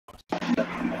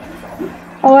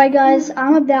Alright guys,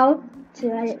 I'm about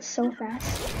to edit so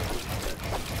fast.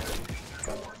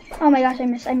 Oh my gosh, I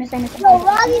missed. Yo,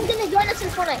 Roggy's gonna join us in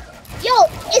Fortnite. Yo,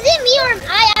 is it me or am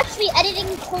I actually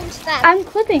editing clones fast? I'm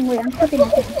clipping, wait, I'm clipping.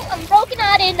 I'm broken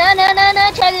hearted, na na na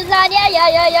na, Charizard, yeah.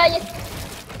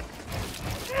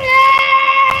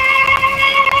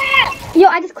 Yo,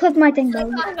 I just clipped my thing, bro.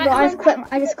 Bro, I just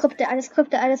clipped it,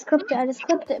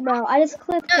 bro. I just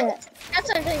clipped it. That's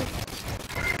what I'm doing.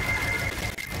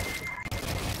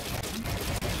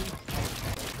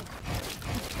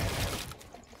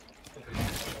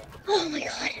 Oh my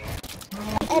god.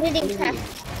 Editing fast.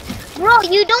 Bro,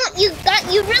 you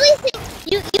really think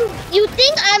you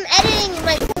think I'm editing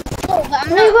my code slow, but I'm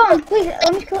not. Where are you going? Please,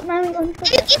 let me clip my You're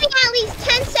giving at least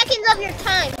 10 seconds of your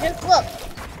time. Just look.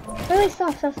 Wait,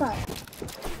 stop.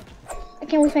 I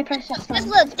can't waste my precious time. Just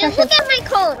look at my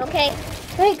code, okay?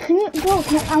 Wait, can you go?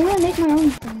 I'm gonna make my own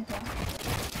thing.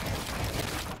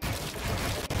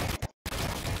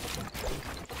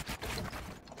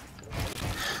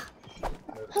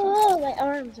 Oh, my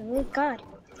arms. Oh god.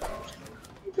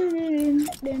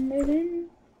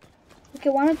 Okay,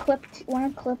 wanna clip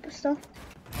stuff?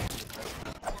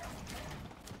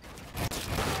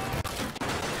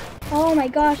 Oh my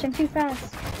gosh, I'm too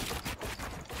fast.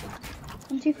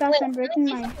 I'm too fast, I'm breaking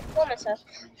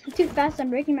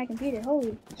my computer.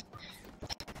 Holy.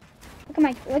 Look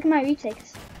at my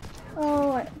retakes.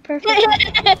 Oh, perfect.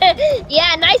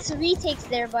 Yeah, nice retakes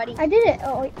there, buddy. I did it.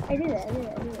 Oh, I did it.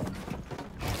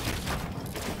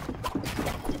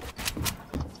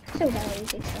 So bad at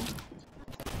retakes though.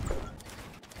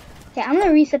 Okay, I'm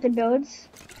gonna reset the builds,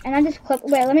 and I just clip.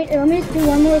 Wait, let me just do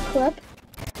one more clip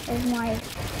of my.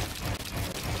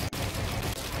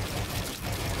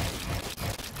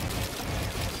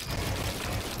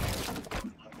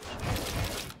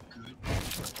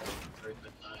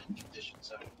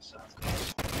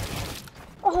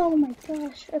 Oh my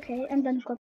gosh. Okay, I'm done clipping.